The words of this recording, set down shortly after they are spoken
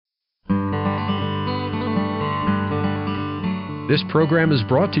This program is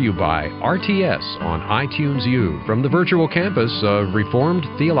brought to you by RTS on iTunes U from the virtual campus of Reformed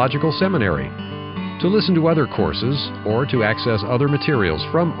Theological Seminary. To listen to other courses or to access other materials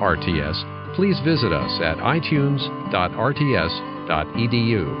from RTS, please visit us at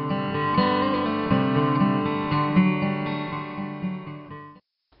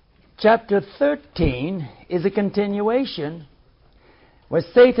itunes.rts.edu. Chapter 13 is a continuation where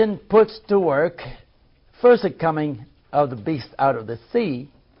Satan puts to work first the coming of the beast out of the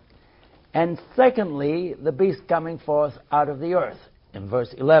sea, and secondly, the beast coming forth out of the earth in verse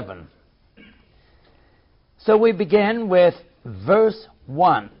 11. So we begin with verse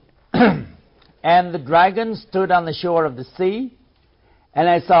 1. And the dragon stood on the shore of the sea, and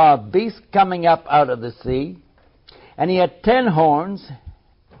I saw a beast coming up out of the sea, and he had 10 horns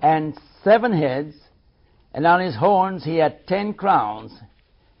and 7 heads, and on his horns he had 10 crowns,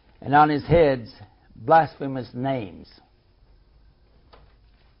 and on his heads blasphemous names.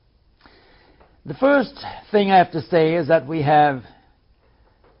 The first thing I have to say is that we have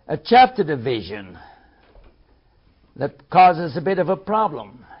a chapter division that causes a bit of a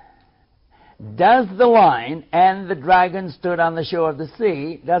problem. Does the line, and the dragon stood on the shore of the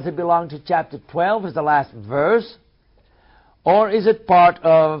sea, does it belong to chapter 12 as the last verse? Or is it part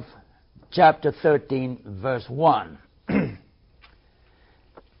of chapter 13, verse 1?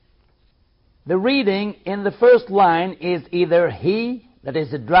 The reading in the first line is either he, that is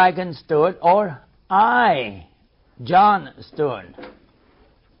the dragon, stood, or I, John, stood.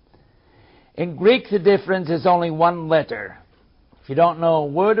 In Greek, the difference is only one letter. If you don't know a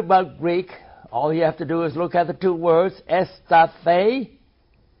word about Greek, all you have to do is look at the two words, estathe,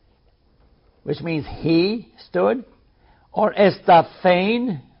 which means he stood, or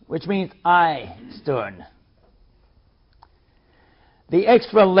estathen, which means I stood. The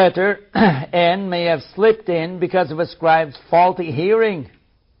extra letter N may have slipped in because of a scribe's faulty hearing.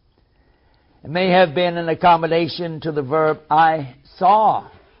 It may have been an accommodation to the verb I saw.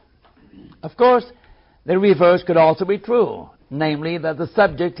 Of course, the reverse could also be true, namely that the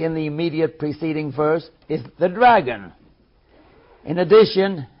subject in the immediate preceding verse is the dragon. In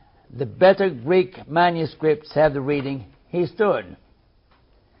addition, the better Greek manuscripts have the reading he stood.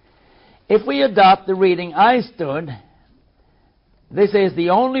 If we adopt the reading I stood, this is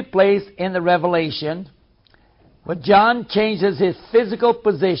the only place in the Revelation where John changes his physical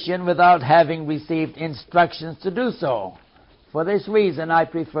position without having received instructions to do so. For this reason, I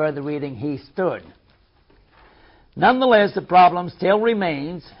prefer the reading he stood. Nonetheless, the problem still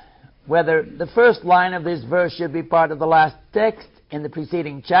remains whether the first line of this verse should be part of the last text in the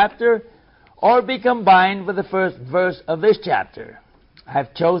preceding chapter or be combined with the first verse of this chapter. I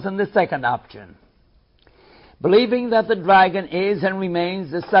have chosen the second option. Believing that the dragon is and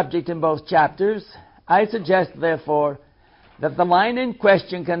remains the subject in both chapters, I suggest, therefore, that the line in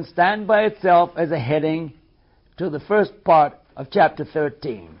question can stand by itself as a heading to the first part of chapter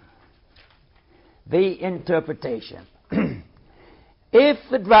 13. The interpretation. If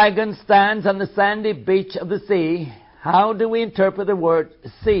the dragon stands on the sandy beach of the sea, how do we interpret the word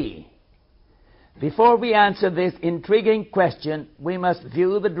sea? Before we answer this intriguing question, we must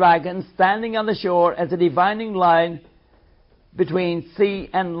view the dragon standing on the shore as a dividing line between sea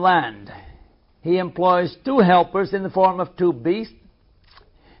and land. He employs 2 helpers in the form of 2 beasts.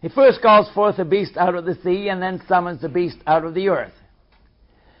 He first calls forth the beast out of the sea and then summons the beast out of the earth.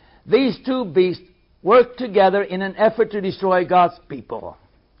 These 2 beasts work together in an effort to destroy God's people.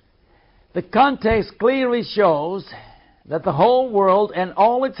 The context clearly shows that the whole world and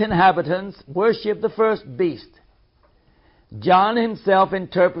all its inhabitants worship the first beast. John himself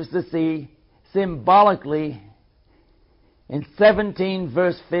interprets the sea symbolically in 17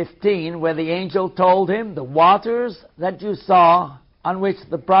 verse 15, where the angel told him, the waters that you saw on which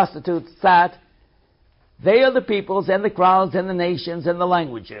the prostitute sat, they are the peoples and the crowds and the nations and the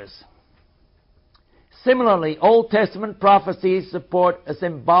languages. Similarly, Old Testament prophecies support a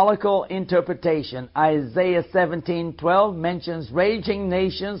symbolical interpretation. Isaiah 17:12 mentions raging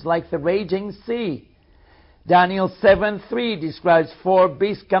nations like the raging sea. Daniel 7:3 describes 4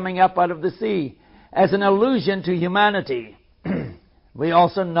 beasts coming up out of the sea as an allusion to humanity. We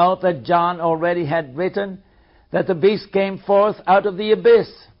also note that John already had written that the beast came forth out of the abyss.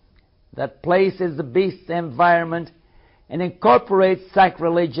 That place is the beast's environment and incorporates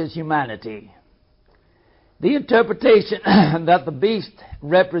sacrilegious humanity. The interpretation that the beast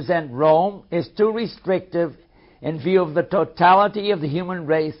represent Rome is too restrictive in view of the totality of the human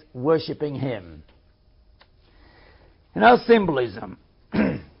race worshiping him. Now, symbolism.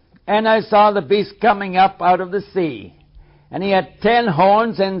 And I saw the beast coming up out of the sea, And he had 10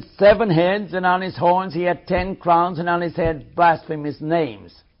 horns and 7 heads, and on his horns he had 10 crowns, and on his head blasphemous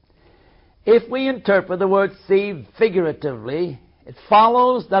names. If we interpret the word see figuratively, it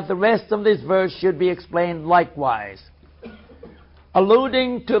follows that the rest of this verse should be explained likewise.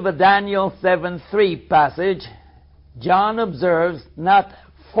 Alluding to the Daniel 7:3 passage, John observes not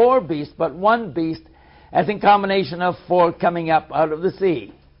 4 beasts, but 1 beast, as in combination of 4 coming up out of the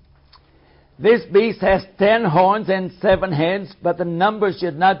sea. This beast has 10 horns and 7 heads, but the number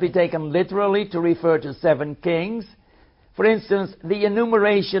should not be taken literally to refer to 7 kings. For instance, the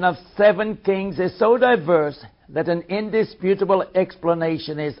enumeration of 7 kings is so diverse that an indisputable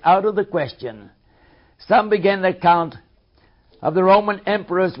explanation is out of the question. Some begin their count of the Roman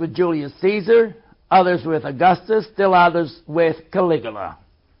emperors with Julius Caesar, others with Augustus, still others with Caligula.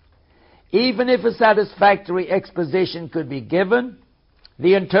 Even if a satisfactory exposition could be given,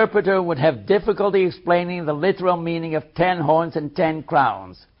 the interpreter would have difficulty explaining the literal meaning of 10 horns and 10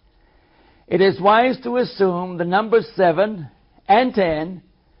 crowns. It is wise to assume the numbers 7 and 10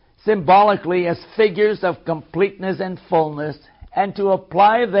 symbolically as figures of completeness and fullness, and to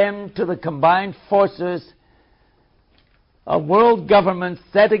apply them to the combined forces of world government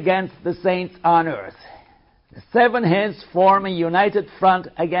set against the saints on earth. The 7 heads form a united front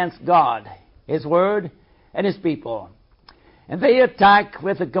against God, His Word, and His people. And they attack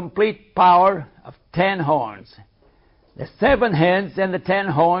with the complete power of 10 horns. The 7 heads and the 10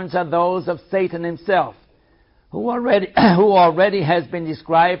 horns are those of Satan himself, who already has been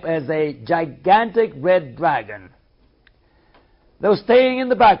described as a gigantic red dragon. Though staying in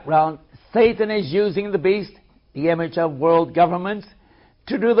the background, Satan is using the beast, the image of world governments,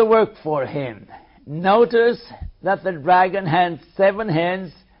 to do the work for him. Notice that the dragon had 7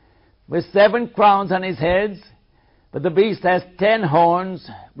 heads with 7 crowns on his heads, but the beast has 10 horns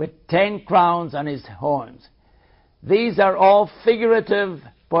with 10 crowns on his horns. These are all figurative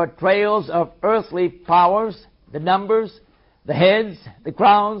portrayals of earthly powers, the numbers, the heads, the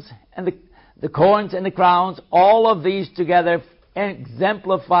crowns, and the horns and the crowns. All of these together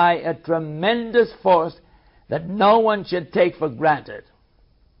exemplify a tremendous force that no one should take for granted.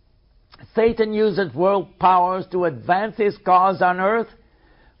 Satan uses world powers to advance his cause on earth,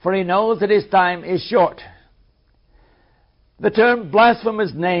 for he knows that his time is short. The term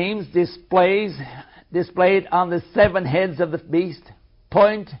blasphemous names displayed on the 7 heads of the beast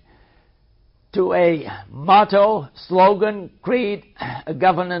point to a motto, slogan, creed a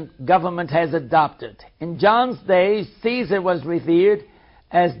government has adopted. In John's day, Caesar was revered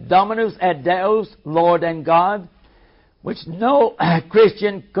as Dominus et Deus, Lord and God, which no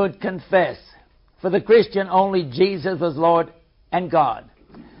Christian could confess. For the Christian, only Jesus was Lord and God.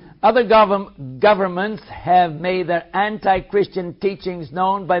 Other governments have made their anti-Christian teachings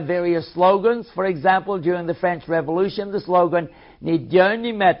known by various slogans. For example, during the French Revolution, the slogan, Ni Dieu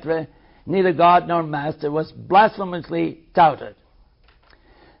ni Maître, neither God nor Master, was blasphemously touted.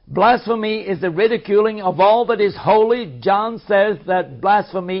 Blasphemy is the ridiculing of all that is holy. John says that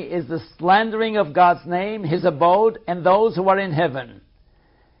blasphemy is the slandering of God's name, His abode, and those who are in heaven.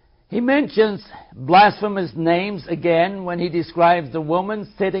 He mentions blasphemous names again when he describes the woman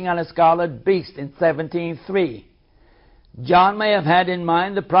sitting on a scarlet beast in 17:3. John may have had in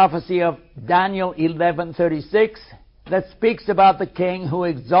mind the prophecy of Daniel 11:36 that speaks about the king who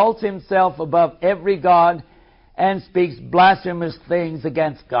exalts himself above every god and speaks blasphemous things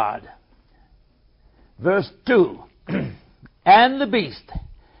against God. Verse 2, And the beast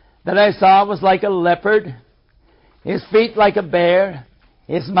that I saw was like a leopard, his feet like a bear,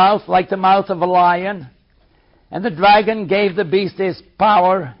 his mouth like the mouth of a lion. And the dragon gave the beast his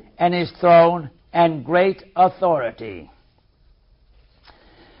power and his throne and great authority.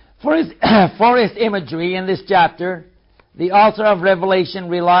 For his imagery in this chapter, the author of Revelation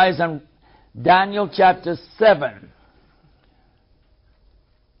relies on Daniel chapter 7.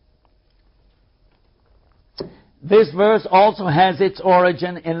 This verse also has its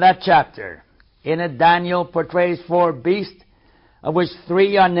origin in that chapter. In it, Daniel portrays 4 beasts, of which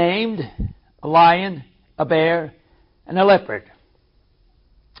 3 are named, a lion, a bear, and a leopard.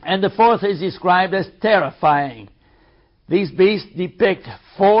 And the 4th is described as terrifying. These beasts depict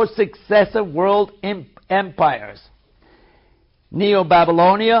 4 successive world empires: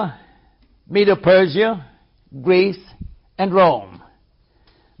 Neo-Babylonia, Medo-Persia, Greece, and Rome.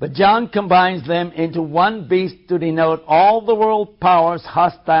 But John combines them into one beast to denote all the world powers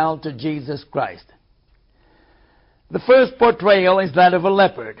hostile to Jesus Christ. The first portrayal is that of a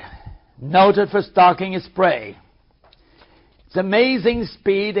leopard, noted for stalking its prey. Its amazing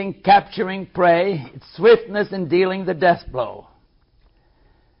speed in capturing prey, its swiftness in dealing the death blow.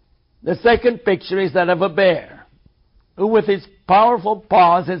 The second picture is that of a bear. who with his powerful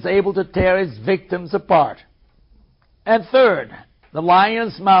paws is able to tear his victims apart. And third, the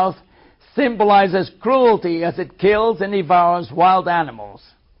lion's mouth symbolizes cruelty as it kills and devours wild animals.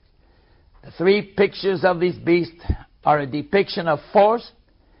 The three pictures of this beast are a depiction of force,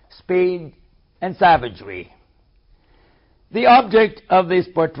 speed, and savagery. The object of this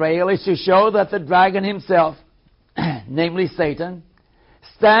portrayal is to show that the dragon himself, namely Satan,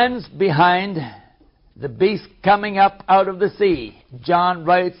 stands behind the beast coming up out of the sea. John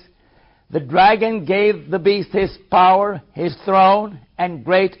writes, "The dragon gave the beast his power, his throne, and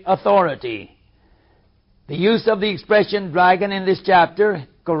great authority." The use of the expression dragon in this chapter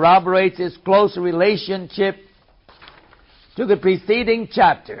corroborates its close relationship to the preceding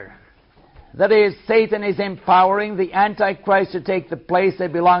chapter. That is, Satan is empowering the Antichrist to take the place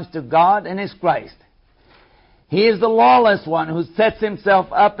that belongs to God and His Christ. He is the lawless one who sets himself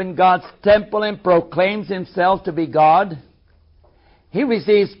up in God's temple and proclaims himself to be God. He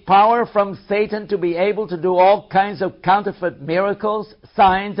receives power from Satan to be able to do all kinds of counterfeit miracles,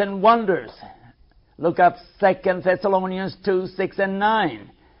 signs, and wonders. Look up 2 Thessalonians 2, 6, and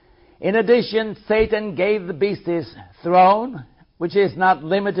 9. In addition, Satan gave the beast his throne, which is not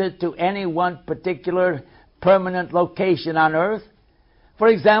limited to any one particular permanent location on earth. For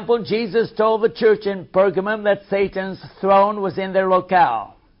example, Jesus told the church in Pergamum that Satan's throne was in their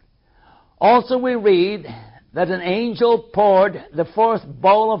locale. Also, we read that an angel poured the fourth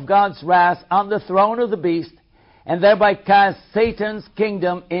bowl of God's wrath on the throne of the beast and thereby cast Satan's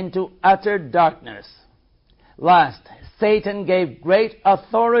kingdom into utter darkness. Last, Satan gave great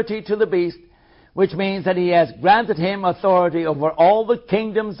authority to the beast, which means that he has granted him authority over all the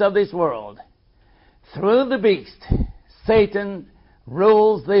kingdoms of this world. Through the beast, Satan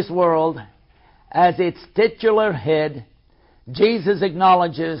rules this world as its titular head. Jesus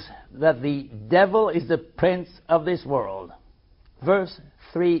acknowledges that the devil is the prince of this world. Verse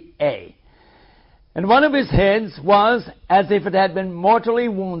 3a. And one of his heads was as if it had been mortally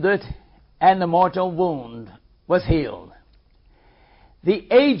wounded, and the mortal wound was healed. The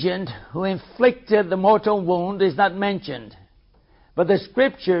agent who inflicted the mortal wound is not mentioned, but the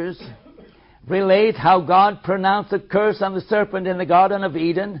Scriptures relate how God pronounced a curse on the serpent in the Garden of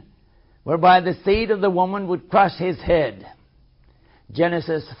Eden, whereby the seed of the woman would crush his head.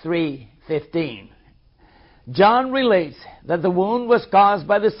 Genesis 3:15. John relates that the wound was caused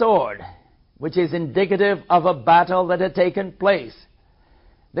by the sword, which is indicative of a battle that had taken place.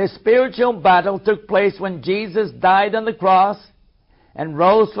 The spiritual battle took place when Jesus died on the cross and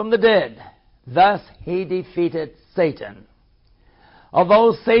rose from the dead. Thus he defeated Satan.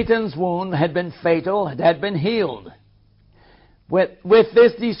 Although Satan's wound had been fatal, it had been healed. With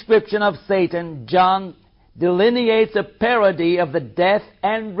this description of Satan, John delineates a parody of the death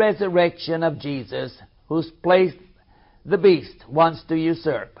and resurrection of Jesus, whose place the beast wants to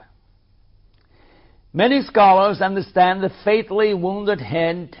usurp. Many scholars understand the fatally wounded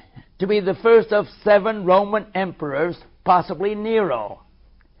head to be the first of 7 Roman emperors, possibly Nero.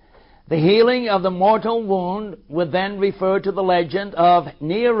 The healing of the mortal wound would then refer to the legend of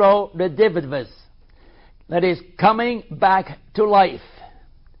Nero Redivivus, that is, coming back to life.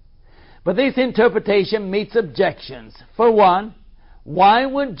 But this interpretation meets objections. For one, why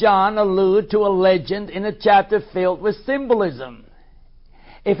would John allude to a legend in a chapter filled with symbolism?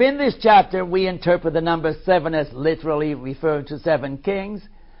 If in this chapter we interpret the number 7 as literally referring to 7 kings,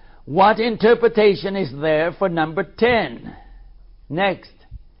 what interpretation is there for number 10? Next,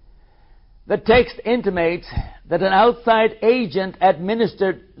 the text intimates that an outside agent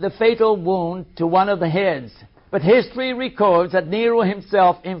administered the fatal wound to one of the heads, but history records that Nero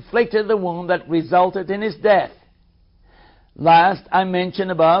himself inflicted the wound that resulted in his death. Last, I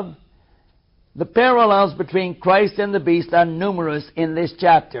mentioned above, the parallels between Christ and the beast are numerous in this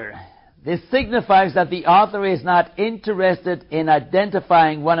chapter. This signifies that the author is not interested in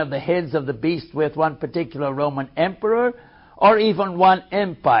identifying one of the heads of the beast with one particular Roman emperor or even one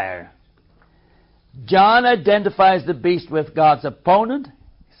empire. John identifies the beast with God's opponent,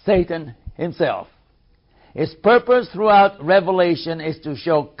 Satan himself. His purpose throughout Revelation is to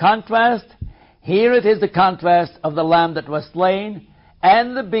show contrast. Here it is the contrast of the lamb that was slain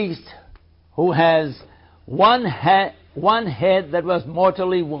and the beast who has one head that was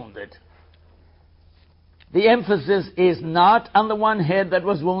mortally wounded. The emphasis is not on the one head that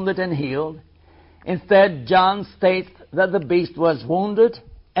was wounded and healed. Instead, John states that the beast was wounded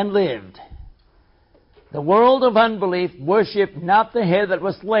and lived. The world of unbelief worshipped not the head that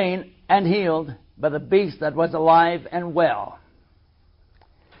was slain and healed, but the beast that was alive and well.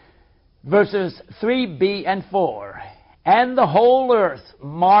 Verses 3b and 4. And the whole earth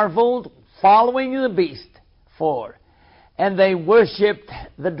marveled, following the beast. 4. and they worshipped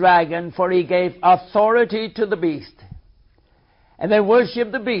the dragon, for he gave authority to the beast. And they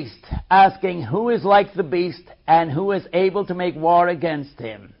worshipped the beast, asking, who is like the beast, and who is able to make war against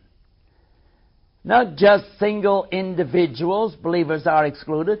him? Not just single individuals, believers are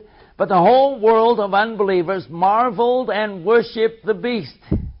excluded, but the whole world of unbelievers marveled and worshipped the beast.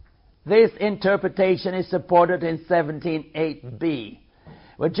 This interpretation is supported in 17:8b,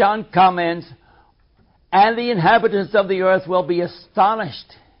 where John comments, and the inhabitants of the earth will be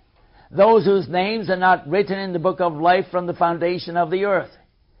astonished, those whose names are not written in the book of life from the foundation of the earth.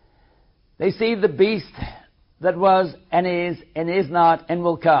 They see the beast that was and is not and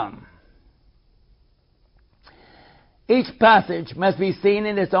will come. Each passage must be seen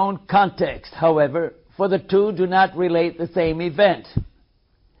in its own context, however, for the two do not relate the same event.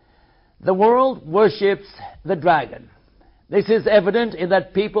 The world worships the dragon. This is evident in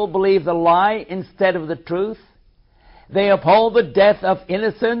that people believe the lie instead of the truth. They uphold the death of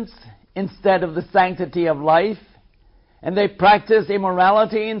innocence instead of the sanctity of life. And they practice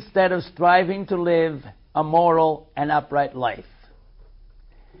immorality instead of striving to live a moral and upright life.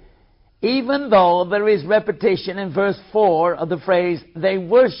 Even though there is repetition in verse 4 of the phrase, they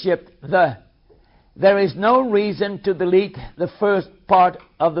worshipped there is no reason to delete the first part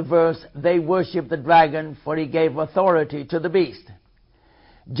of the verse, they worshipped the dragon, for he gave authority to the beast.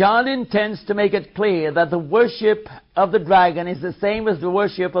 John intends to make it clear that the worship of the dragon is the same as the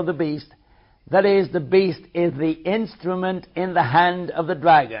worship of the beast. That is, the beast is the instrument in the hand of the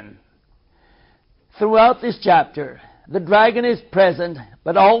dragon. Throughout this chapter, the dragon is present,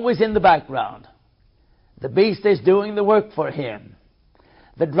 but always in the background. The beast is doing the work for him.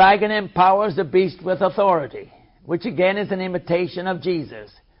 The dragon empowers the beast with authority, which again is an imitation of Jesus,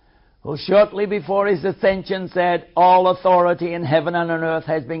 who shortly before his ascension said, all authority in heaven and on earth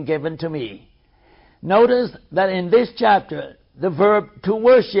has been given to me. Notice that in this chapter, the verb to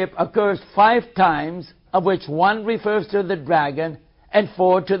worship occurs 5 times, of which 1 refers to the dragon and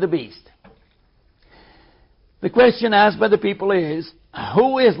 4 to the beast. The question asked by the people is,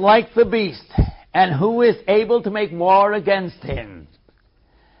 who is like the beast, and who is able to make war against him?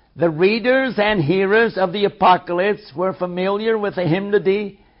 The readers and hearers of the Apocalypse were familiar with the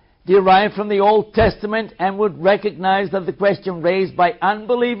hymnody derived from the Old Testament and would recognize that the question raised by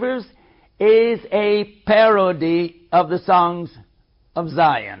unbelievers is a parody of the songs of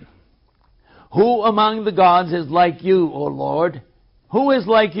Zion. Who among the gods is like you, O Lord? Who is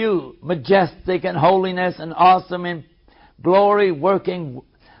like you, majestic in holiness and awesome in glory, working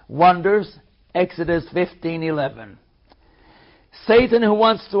wonders? Exodus 15:11. Satan, who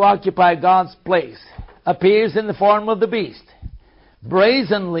wants to occupy God's place, appears in the form of the beast.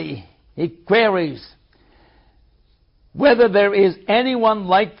 Brazenly, he queries whether there is anyone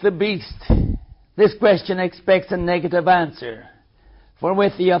like the beast. This question expects a negative answer. For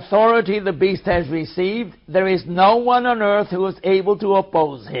with the authority the beast has received, there is no one on earth who is able to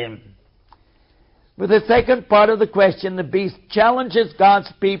oppose him. With the second part of the question, the beast challenges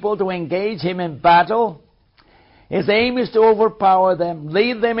God's people to engage him in battle. His aim is to overpower them,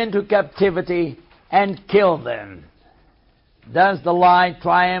 lead them into captivity, and kill them. Does the lie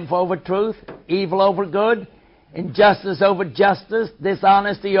triumph over truth, evil over good, injustice over justice,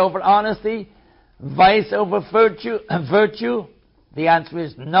 dishonesty over honesty, vice over virtue? The answer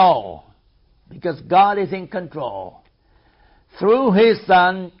is no, because God is in control. Through His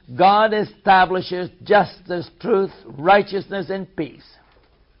Son, God establishes justice, truth, righteousness, and peace.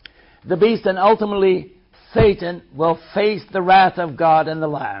 The beast and ultimately Satan will face the wrath of God and the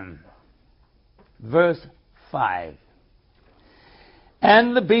Lamb. Verse 5.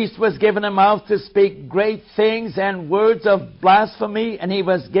 And the beast was given a mouth to speak great things and words of blasphemy, and he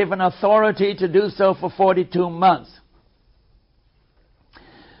was given authority to do so for 42 months.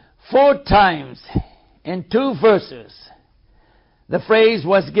 4 times in 2 verses, the phrase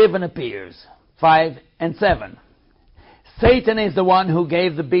was given appears, 5 and 7. Satan is the one who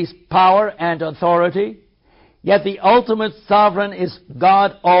gave the beast power and authority, yet the ultimate sovereign is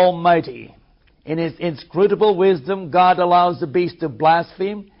God Almighty. In His inscrutable wisdom, God allows the beast to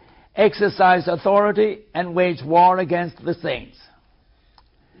blaspheme, exercise authority, and wage war against the saints.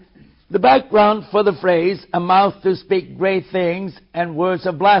 The background for the phrase, a mouth to speak great things and words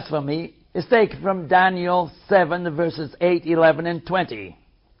of blasphemy, is taken from Daniel 7, verses 8, 11, and 20.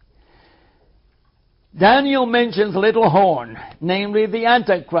 Daniel mentions a little horn, namely the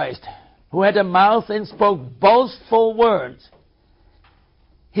Antichrist, who had a mouth and spoke boastful words.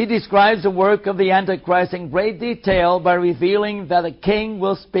 He describes the work of the Antichrist in great detail by revealing that a king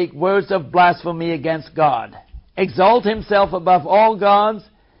will speak words of blasphemy against God, exalt himself above all gods,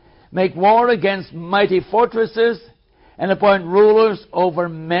 make war against mighty fortresses, and appoint rulers over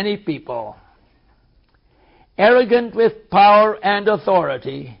many people. Arrogant with power and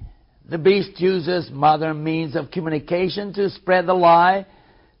authority, the beast uses modern means of communication to spread the lie,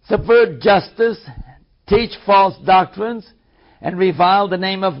 subvert justice, teach false doctrines, and revile the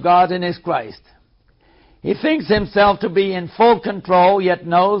name of God and His Christ. He thinks himself to be in full control, yet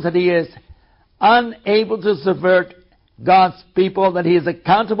knows that he is unable to subvert God's people, that he is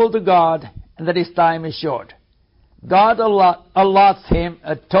accountable to God, and that his time is short. God allots him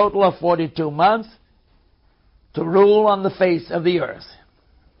a total of 42 months to rule on the face of the earth.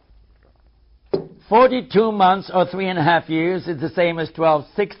 42 months or 3.5 years is the same as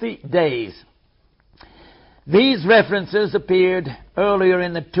 1260 days. These references appeared earlier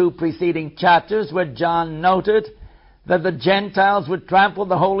in the 2 preceding chapters, where John noted that the Gentiles would trample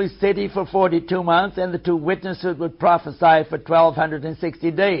the holy city for 42 months and the 2 witnesses would prophesy for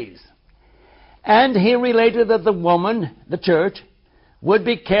 1260 days. And he related that the woman, the church, would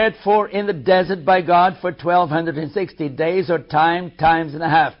be cared for in the desert by God for 1260 days, or times and a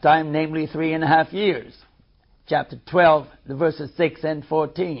half, namely 3.5 years. Chapter 12, the verses 6 and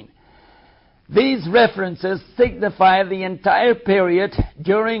 14. These references signify the entire period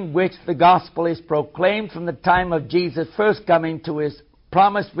during which the gospel is proclaimed from the time of Jesus' first coming to his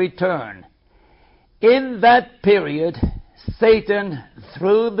promised return. In that period, Satan,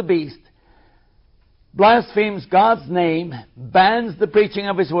 through the beast, blasphemes God's name, bans the preaching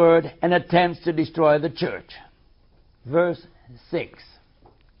of His word, and attempts to destroy the church. Verse 6.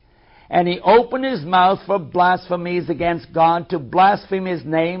 And he opened his mouth for blasphemies against God, to blaspheme His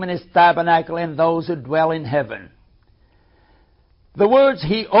name and His tabernacle and those who dwell in heaven. The words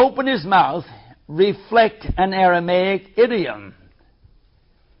 "he opened his mouth" reflect an Aramaic idiom.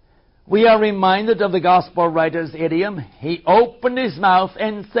 We are reminded of the gospel writer's idiom, "he opened his mouth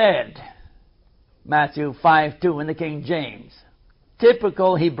and said." Matthew 5:2 in the King James.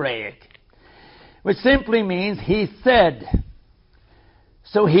 Typical Hebraic, which simply means "he said."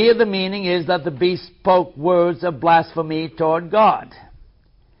 So here the meaning is that the beast spoke words of blasphemy toward God.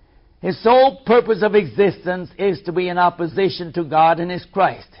 His sole purpose of existence is to be in opposition to God and His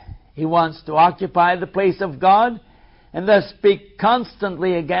Christ. He wants to occupy the place of God and thus speak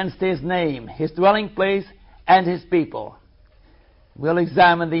constantly against His name, His dwelling place, and His people. We'll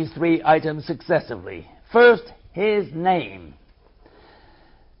examine these 3 items successively. First, His name.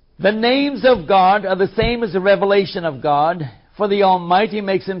 The names of God are the same as the revelation of God, for the Almighty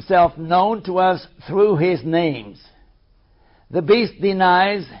makes Himself known to us through His names. The beast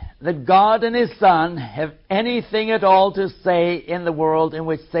denies that God and His Son have anything at all to say in the world in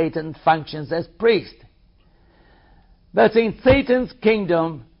which Satan functions as priest. Thus, in Satan's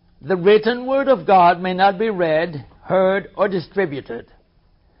kingdom, the written word of God may not be read, heard, or distributed.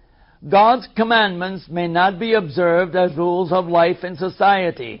 God's commandments may not be observed as rules of life and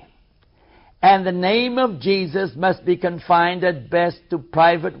society. And the name of Jesus must be confined at best to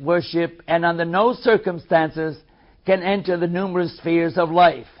private worship, and under no circumstances can enter the numerous spheres of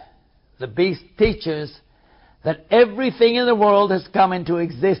life. The beast teaches that everything in the world has come into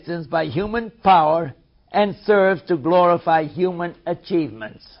existence by human power and serves to glorify human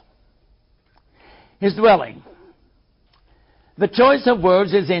achievements. His dwelling. The choice of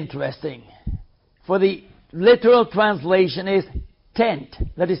words is interesting, for the literal translation is tent,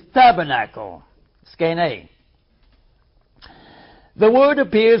 that is tabernacle, skene. The word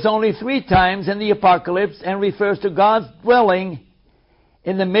appears only 3 times in the Apocalypse and refers to God's dwelling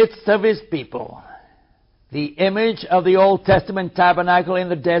in the midst of His people. The image of the Old Testament tabernacle in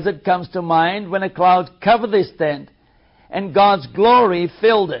the desert comes to mind when a cloud covered this tent and God's glory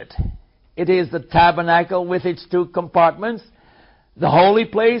filled it. It is the tabernacle with its 2 compartments, the holy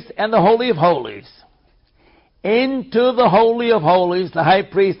place and the Holy of Holies. Into the Holy of Holies the high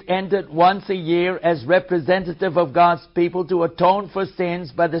priest entered once a year as representative of God's people to atone for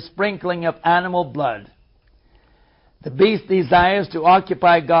sins by the sprinkling of animal blood. The beast desires to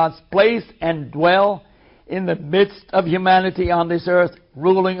occupy God's place and dwell in the midst of humanity on this earth,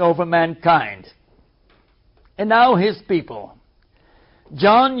 ruling over mankind. And now His people.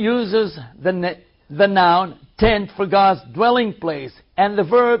 John uses the noun tent for God's dwelling place and the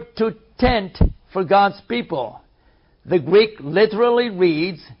verb to tent for God's people. The Greek literally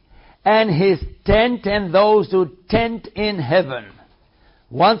reads, "and His tent and those who tent in heaven."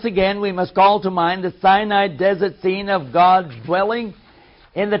 Once again, we must call to mind the Sinai desert scene of God dwelling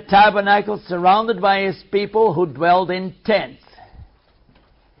in the tabernacle surrounded by His people who dwelled in tents.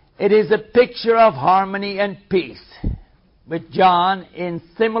 It is a picture of harmony and peace, which John, in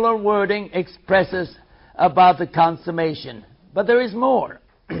similar wording, expresses about the consummation. But there is more.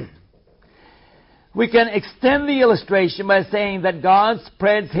 We can extend the illustration by saying that God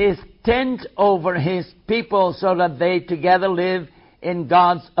spreads His tent over His people so that they together live in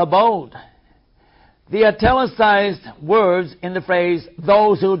God's abode. The italicized words in the phrase,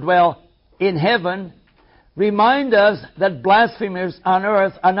 those who dwell in heaven, remind us that blasphemers on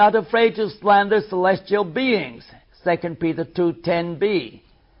earth are not afraid to slander celestial beings. 2 Peter 2:10b.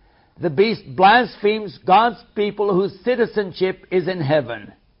 The beast blasphemes God's people whose citizenship is in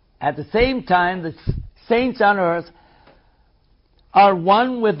heaven. At the same time, the saints on earth are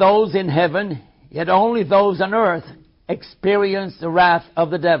one with those in heaven, yet only those on earth experience the wrath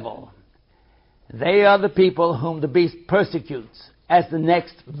of the devil. They are the people whom the beast persecutes, as the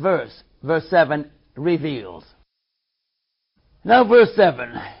next verse 7, reveals. Now verse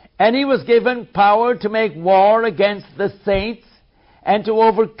 7. And he was given power to make war against the saints and to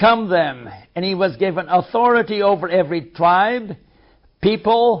overcome them. And he was given authority over every tribe,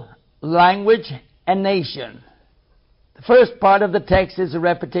 people, language, and nation. The first part of the text is a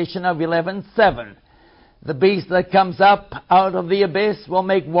repetition of 11:7. The beast that comes up out of the abyss will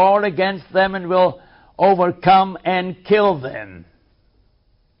make war against them and will overcome and kill them.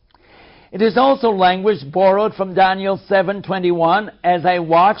 It is also language borrowed from Daniel 7:21. As I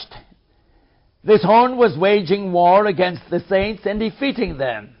watched, this horn was waging war against the saints and defeating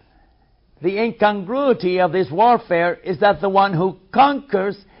them. The incongruity of this warfare is that the one who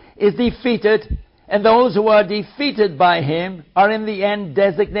conquers is defeated, and those who are defeated by him are in the end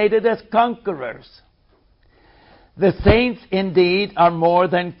designated as conquerors. The saints indeed are more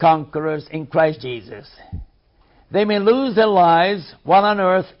than conquerors in Christ Jesus. They may lose their lives while on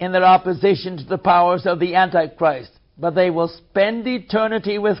earth in their opposition to the powers of the Antichrist, but they will spend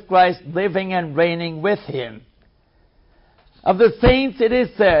eternity with Christ, living and reigning with Him. Of the saints it is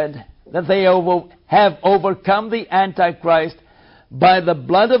said that they have overcome the Antichrist by the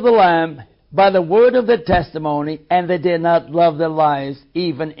blood of the Lamb, by the word of their testimony, and they did not love their lives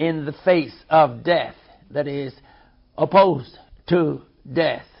even in the face of death. That is, opposed to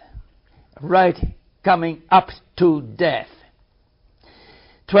death. Right coming up to death.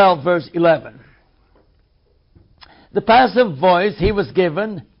 12 verse 11. The passive voice he was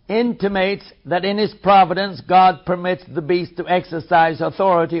given intimates that in His providence God permits the beast to exercise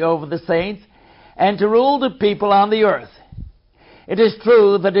authority over the saints and to rule the people on the earth. It is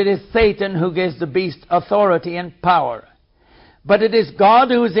true that it is Satan who gives the beast authority and power, but it is God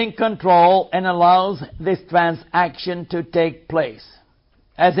who is in control and allows this transaction to take place.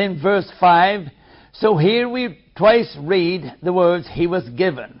 As in verse 5, so here we twice read the words, he was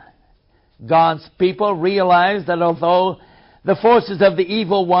given. God's people realize that although the forces of the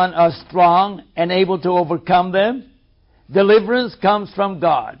evil one are strong and able to overcome them, deliverance comes from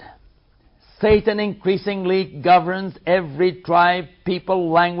God. Satan increasingly governs every tribe,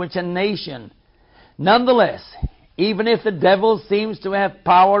 people, language, and nation. Nonetheless, even if the devil seems to have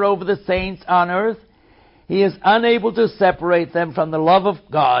power over the saints on earth, he is unable to separate them from the love of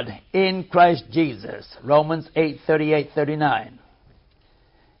God in Christ Jesus. Romans 8:38-39.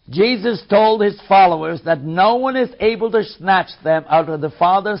 Jesus told His followers that no one is able to snatch them out of the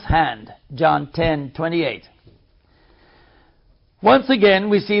Father's hand. John 10:28. Once again,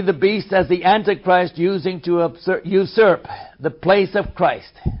 we see the beast as the Antichrist using to usurp the place of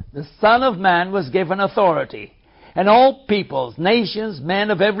Christ. The Son of Man was given authority, and all peoples, nations,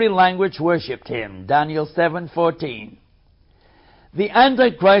 men of every language worshipped Him. Daniel 7:14. The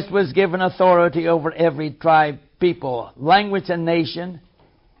Antichrist was given authority over every tribe, people, language, and nation,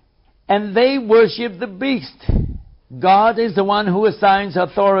 and they worshipped the beast. God is the one who assigns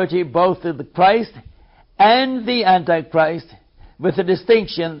authority both to the Christ and the Antichrist, with the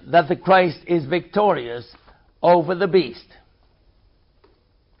distinction that the Christ is victorious over the beast.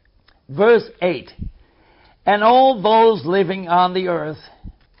 Verse 8. And all those living on the earth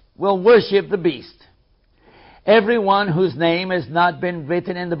will worship the beast. Everyone whose name has not been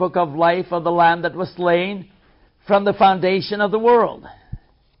written in the book of life of the Lamb that was slain from the foundation of the world.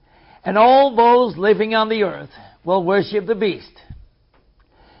 And all those living on the earth will worship the beast.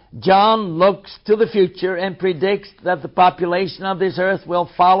 John looks to the future and predicts that the population of this earth will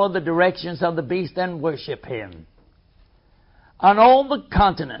follow the directions of the beast and worship him. On all the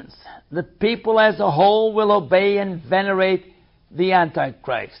continents, the people as a whole will obey and venerate the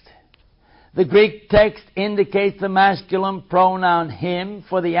Antichrist. The Greek text indicates the masculine pronoun him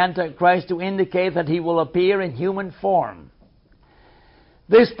for the Antichrist to indicate that he will appear in human form.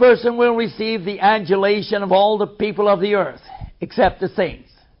 This person will receive the adulation of all the people of the earth, except the saints.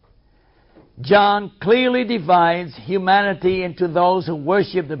 John clearly divides humanity into those who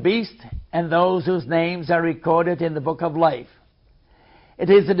worship the beast and those whose names are recorded in the book of life. It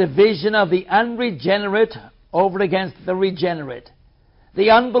is a division of the unregenerate over against the regenerate.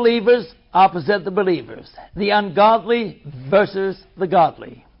 The unbelievers opposite the believers. The ungodly versus the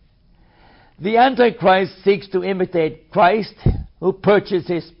godly. The Antichrist seeks to imitate Christ, who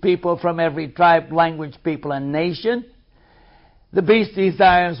purchases people from every tribe, language, people, and nation. The beast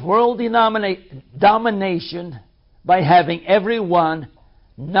desires world domination by having everyone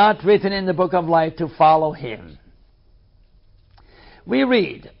not written in the book of life to follow him. We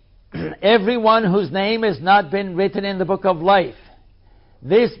read, everyone whose name has not been written in the book of life.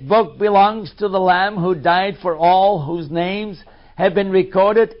 This book belongs to the Lamb who died for all whose names have been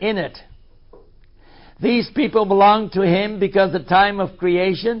recorded in it. These people belong to him because since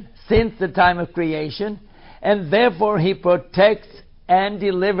the time of creation, and therefore he protects and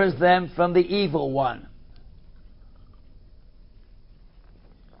delivers them from the evil one.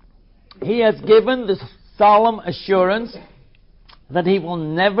 He has given the solemn assurance that he will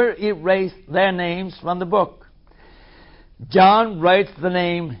never erase their names from the book. John writes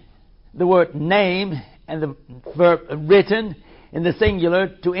the word name and the verb written in the singular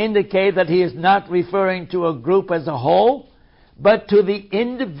to indicate that he is not referring to a group as a whole, but to the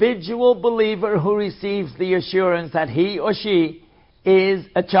individual believer who receives the assurance that he or she is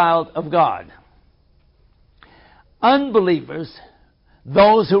a child of God. Unbelievers,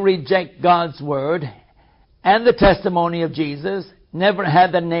 those who reject God's word and the testimony of Jesus, never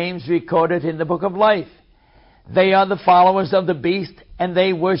had their names recorded in the book of life. They are the followers of the beast, and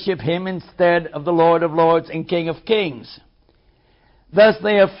they worship him instead of the Lord of lords and King of kings. Thus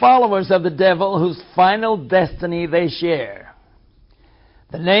they are followers of the devil, whose final destiny they share.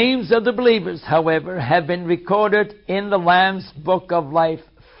 The names of the believers, however, have been recorded in the Lamb's book of life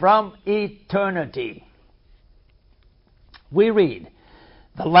from eternity. We read,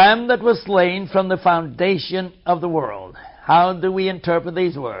 the Lamb that was slain from the foundation of the world. How do we interpret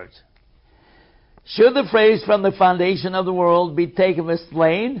these words? Should the phrase from the foundation of the world be taken as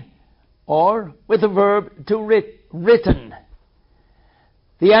slain, or with the verb to written?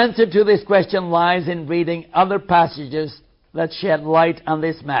 The answer to this question lies in reading other passages that shed light on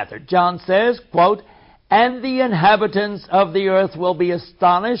this matter. John says, quote, and the inhabitants of the earth will be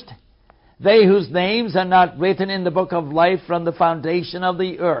astonished, they whose names are not written in the book of life from the foundation of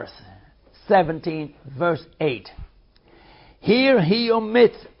the earth. 17 verse 8. Here he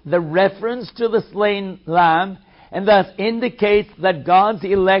omits the reference to the slain lamb and thus indicates that God's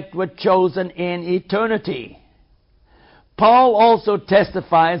elect were chosen in eternity. Paul also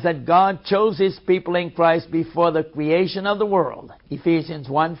testifies that God chose his people in Christ before the creation of the world. Ephesians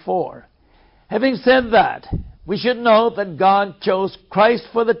 1:4. Having said that, we should note that God chose Christ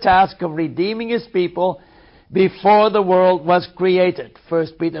for the task of redeeming his people before the world was created.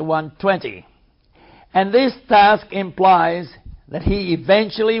 1 Peter 1:20. And this task implies that he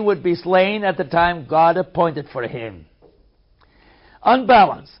eventually would be slain at the time God appointed for him. On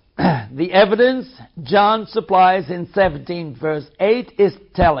balance, the evidence John supplies in 17 verse 8 is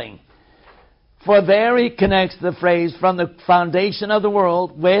telling. For there he connects the phrase from the foundation of the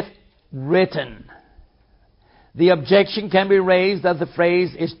world with written. The objection can be raised that the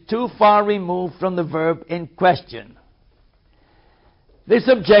phrase is too far removed from the verb in question. This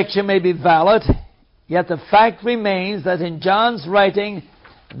objection may be valid, yet the fact remains that in John's writing,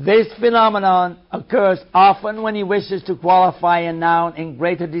 this phenomenon occurs often when he wishes to qualify a noun in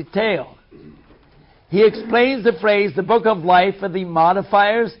greater detail. He explains the phrase, the book of life, with the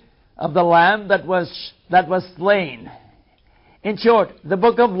modifiers of the lamb that was slain. In short, the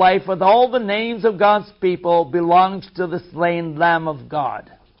book of life with all the names of God's people belongs to the slain Lamb of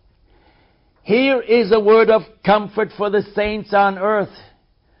God. Here is a word of comfort for the saints on earth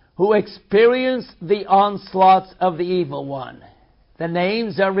who experience the onslaughts of the evil one. The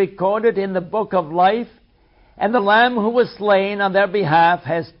names are recorded in the book of life, and the Lamb who was slain on their behalf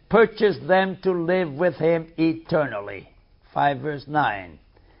has purchased them to live with him eternally. 5 verse 9.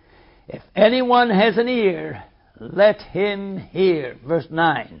 If anyone has an ear, let him hear. Verse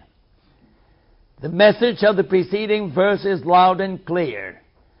 9. The message of the preceding verse is loud and clear.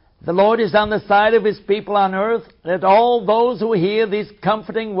 The Lord is on the side of his people on earth. Let all those who hear these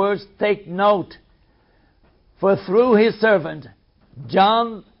comforting words take note. For through his servant,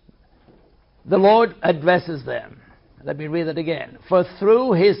 John, the Lord addresses them. Let me read it again. For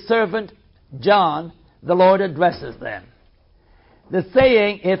through his servant, John, the Lord addresses them. The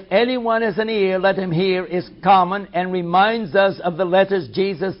saying, if anyone has an ear, let him hear, is common and reminds us of the letters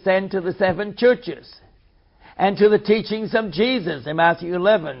Jesus sent to the 7 churches and to the teachings of Jesus in Matthew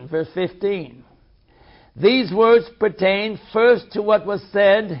 11, verse 15. These words pertain first to what was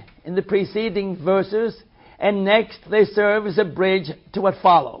said in the preceding verses And next, they serve as a bridge to what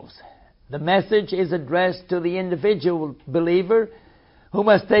follows. The message is addressed to the individual believer who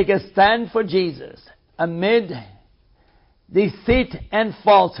must take a stand for Jesus amid deceit and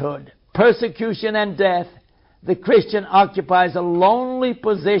falsehood, persecution and death. The Christian occupies a lonely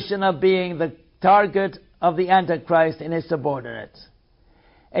position of being the target of the Antichrist and his subordinates.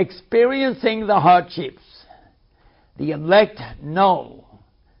 Experiencing the hardships, the elect know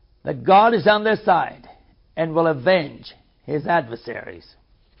that God is on their side and will avenge his adversaries.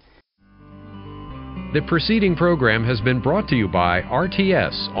 The preceding program has been brought to you by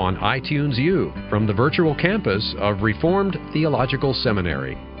RTS on iTunes U from the virtual campus of Reformed Theological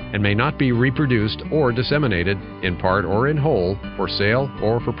Seminary, and may not be reproduced or disseminated in part or in whole for sale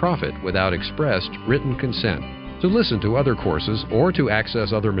or for profit without expressed written consent. To listen to other courses or to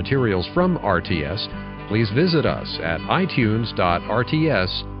access other materials from RTS, please visit us at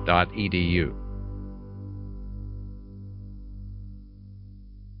itunes.rts.edu.